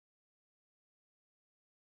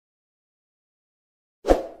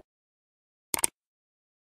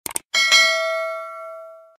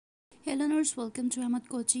Hey learners, welcome to Ahmad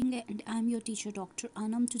Coaching and I'm your teacher Dr.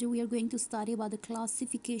 Anam. Today we are going to study about the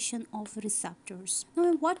classification of receptors.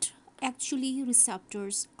 Now what actually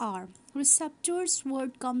receptors are? Receptors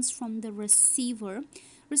word comes from the receiver.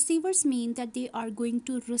 Receivers mean that they are going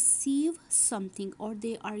to receive something or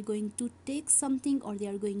they are going to take something or they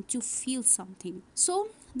are going to feel something. So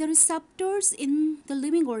the receptors in the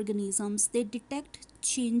living organisms, they detect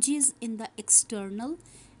changes in the external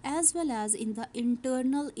as well as in the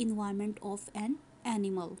internal environment of an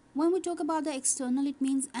animal. When we talk about the external, it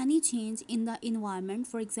means any change in the environment,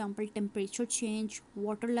 for example temperature change,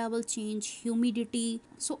 water level change, humidity.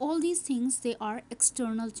 So all these things, they are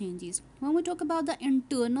external changes. When we talk about the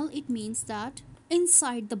internal, it means that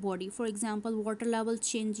inside the body, for example water level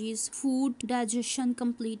changes, food digestion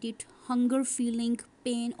completed, hunger feeling,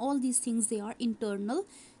 pain, all these things, they are internal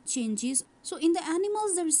changes. So in the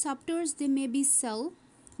animals, the receptors, they may be cell,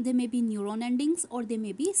 they may be neuron endings, or they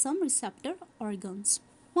may be some receptor organs.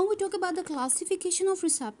 When we talk about the classification of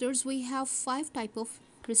receptors, we have five type of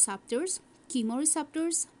receptors: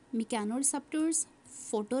 chemoreceptors, mechanoreceptors,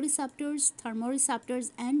 photoreceptors, thermoreceptors,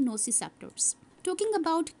 and nociceptors. Talking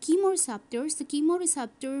about chemoreceptors, the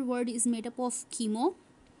chemoreceptor word is made up of chemo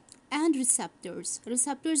and receptors.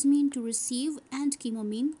 Receptors mean to receive and chemo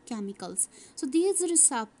mean chemicals. So these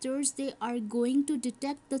receptors, they are going to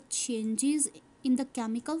detect the changes in the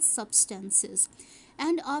chemical substances,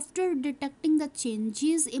 and after detecting the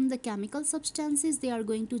changes in the chemical substances, they are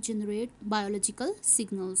going to generate biological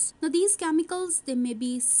signals. Now these chemicals, they may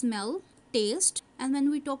be smell, taste, and when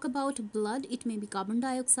we talk about blood, it may be carbon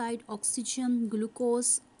dioxide, oxygen,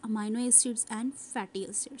 glucose, amino acids, and fatty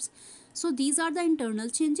acids. So these are the internal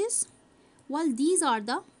changes, while these are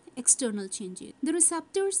the external changes. The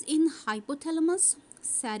receptors in hypothalamus,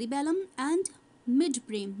 cerebellum, and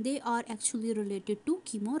midbrain, they are actually related to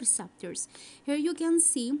chemoreceptors. Here you can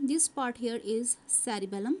see this part here is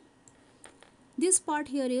cerebellum, this part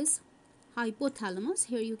here is hypothalamus,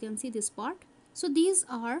 here you can see this part. So these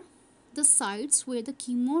are the sites where the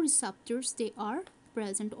chemoreceptors, they are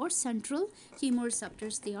present, or central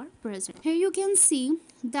chemoreceptors, they are present. Here you can see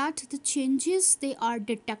that the changes, they are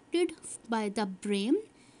detected by the brain,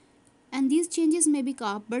 and these changes may be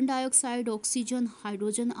carbon dioxide, oxygen,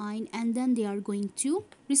 hydrogen ion, and then they are going to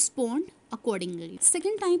respond accordingly.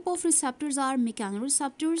 Second type of receptors are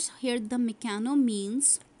mechanoreceptors. Here the mechano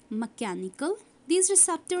means mechanical. These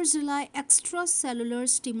receptors rely extracellular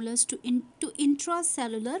stimulus to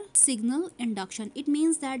intracellular signal induction. It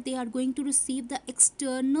means that they are going to receive the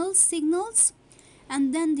external signals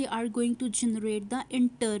and then they are going to generate the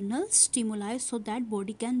internal stimuli so that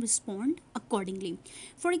body can respond accordingly.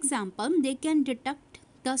 For example, they can detect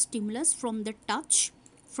the stimulus from the touch,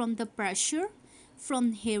 from the pressure,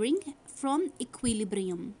 from hearing, from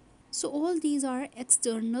equilibrium. So all these are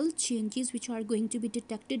external changes which are going to be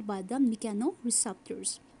detected by the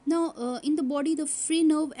mechanoreceptors. Now in the body, the free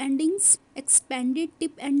nerve endings, expanded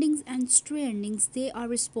tip endings, and stray endings, they are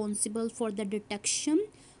responsible for the detection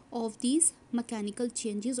of these mechanical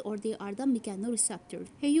changes, or they are the mechanoreceptors.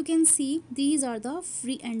 Here you can see these are the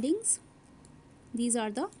free endings, these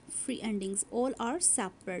are the free endings, all are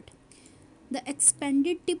separate. The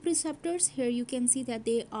expanded tip receptors, here you can see that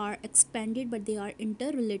they are expanded but they are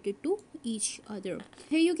interrelated to each other.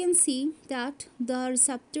 Here you can see that the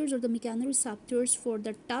receptors or the mechanoreceptors for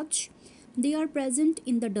the touch, they are present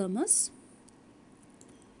in the dermis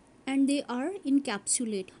and they are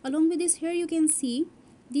encapsulated. Along with this, here you can see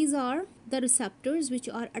these are the receptors which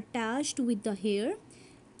are attached with the hair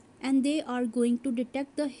and they are going to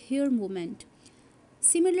detect the hair movement.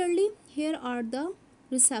 Similarly, here are the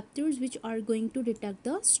receptors which are going to detect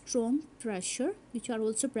the strong pressure, which are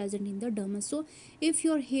also present in the dermis. So if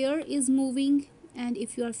your hair is moving and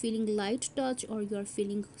if you are feeling light touch or you are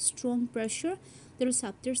feeling strong pressure, the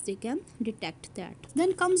receptors, they can detect that.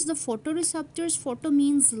 Then comes the photoreceptors. Photo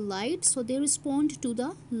means light, so they respond to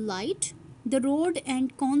the light. The rod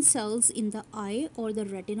and cone cells in the eye or the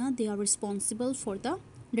retina, they are responsible for the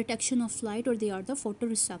detection of light, or they are the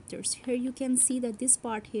photoreceptors. Here you can see that this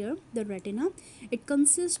part here, the retina, it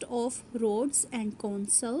consists of rods and cone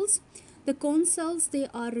cells. The cone cells, they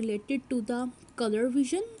are related to the color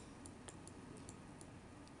vision,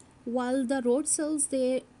 while the rod cells,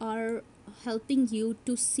 they are helping you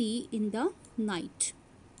to see in the night.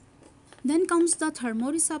 Then comes the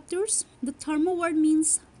thermoreceptors. The thermo word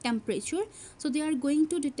means temperature, so they are going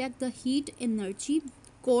to detect the heat, energy,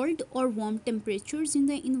 cold or warm temperatures in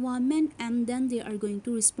the environment, and then they are going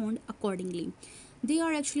to respond accordingly. They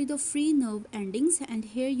are actually the free nerve endings, and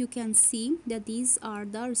here you can see that these are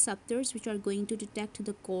the receptors which are going to detect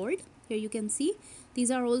the cold. Here you can see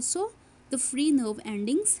these are also the free nerve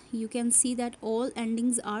endings. You can see that all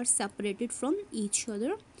endings are separated from each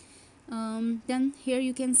other. Then here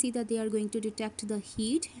you can see that they are going to detect the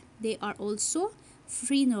heat. They are also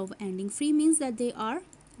free nerve ending. Free means that they are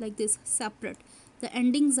like this, separate. The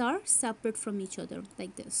endings are separate from each other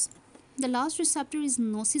like this. The last receptor is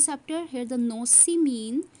nociceptor. Here the noci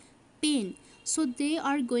mean pain, so they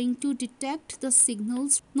are going to detect the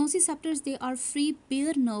signals. Nociceptors, they are free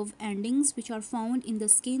bare nerve endings which are found in the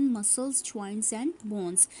skin, muscles, joints and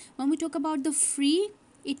bones. When we talk about the free,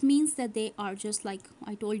 it means that they are just like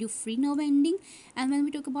I told you, free nerve ending. And when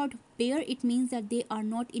we talk about bare, it means that they are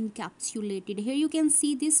not encapsulated. Here you can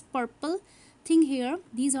see this purple thing here,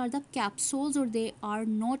 these are the capsules, or they are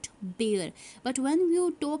not bare. But when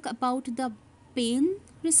you talk about the pain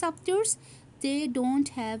receptors, they don't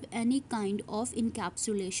have any kind of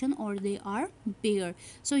encapsulation, or they are bare.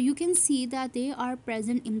 So you can see that they are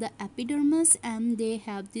present in the epidermis, and they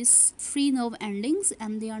have this free nerve endings,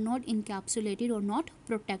 and they are not encapsulated or not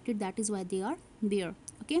protected. That is why they are bare.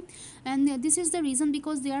 Okay, and this is the reason,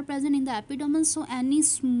 because they are present in the epidermis, so any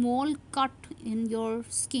small cut in your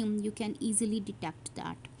skin, you can easily detect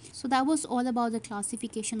that. So that was all about the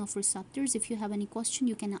classification of receptors. If you have any question,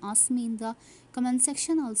 you can ask me in the comment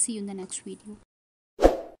section. I'll see you in the next video.